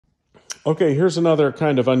Okay, here's another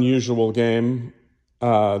kind of unusual game.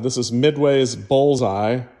 This is Midway's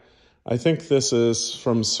Bullseye. I think this is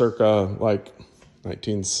from circa like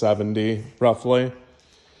 1970, roughly.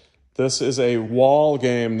 This is a wall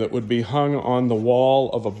game that would be hung on the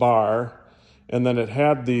wall of a bar, and then it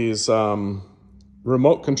had these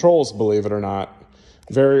remote controls, believe it or not,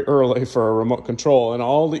 very early for a remote control. And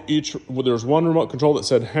there's one remote control that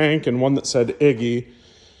said Hank and one that said Iggy,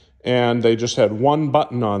 and they just had one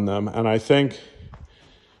button on them. And I think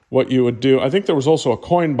what you would do, I think there was also a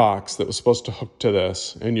coin box that was supposed to hook to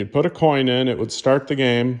this, and you'd put a coin in, it would start the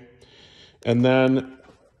game, and then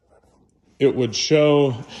it would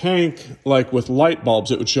show Hank, like with light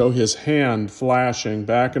bulbs, it would show his hand flashing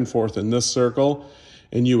back and forth in this circle,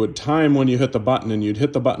 and you would time when you hit the button, and you'd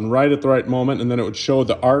hit the button right at the right moment, and then it would show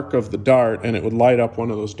the arc of the dart, and it would light up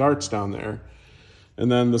one of those darts down there. And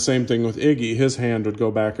then the same thing with Iggy, his hand would go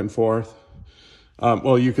back and forth.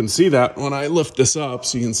 Well, you can see that when I lift this up,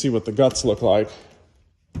 so you can see what the guts look like.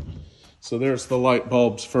 So there's the light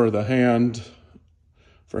bulbs for the hand,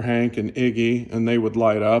 for Hank and Iggy, and they would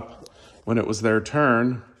light up when it was their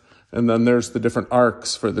turn. And then there's the different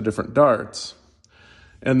arcs for the different darts.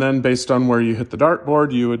 And then based on where you hit the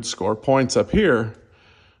dartboard, you would score points up here.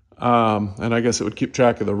 And I guess it would keep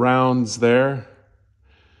track of the rounds there.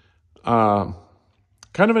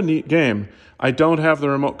 Kind of a neat game. I don't have the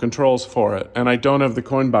remote controls for it, and I don't have the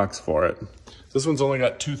coin box for it. This one's only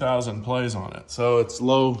got 2,000 plays on it, so it's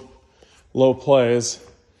low plays.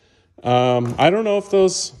 I don't know if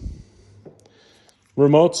those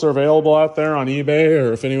remotes are available out there on eBay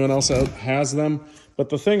or if anyone else has them. But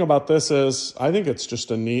the thing about this is, I think it's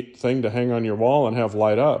just a neat thing to hang on your wall and have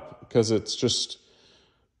light up, because it's just,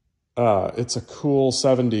 it's a cool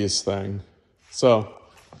 70s thing. So,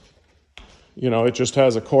 you know, it just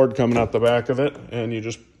has a cord coming out the back of it, and you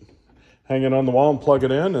just hang it on the wall and plug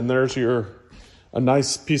it in, and there's a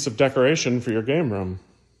nice piece of decoration for your game room.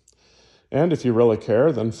 And if you really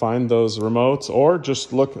care, then find those remotes, or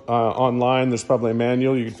just look online. There's probably a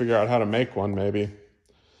manual. You can figure out how to make one, maybe.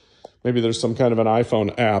 Maybe there's some kind of an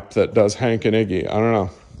iPhone app that does Hank and Iggy. I don't know.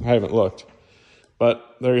 I haven't looked.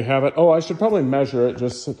 But there you have it. Oh, I should probably measure it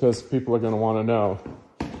just because people are going to want to know.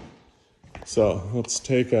 So let's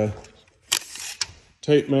take a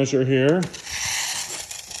tape measure here.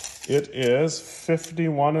 It is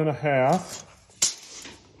 51.5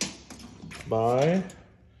 by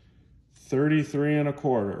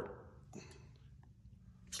 33.25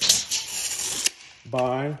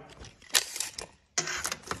 by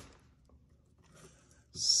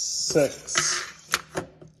 6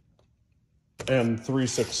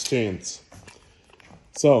 3/16.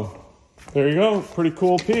 So there you go. Pretty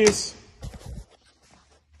cool piece.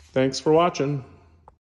 Thanks for watching.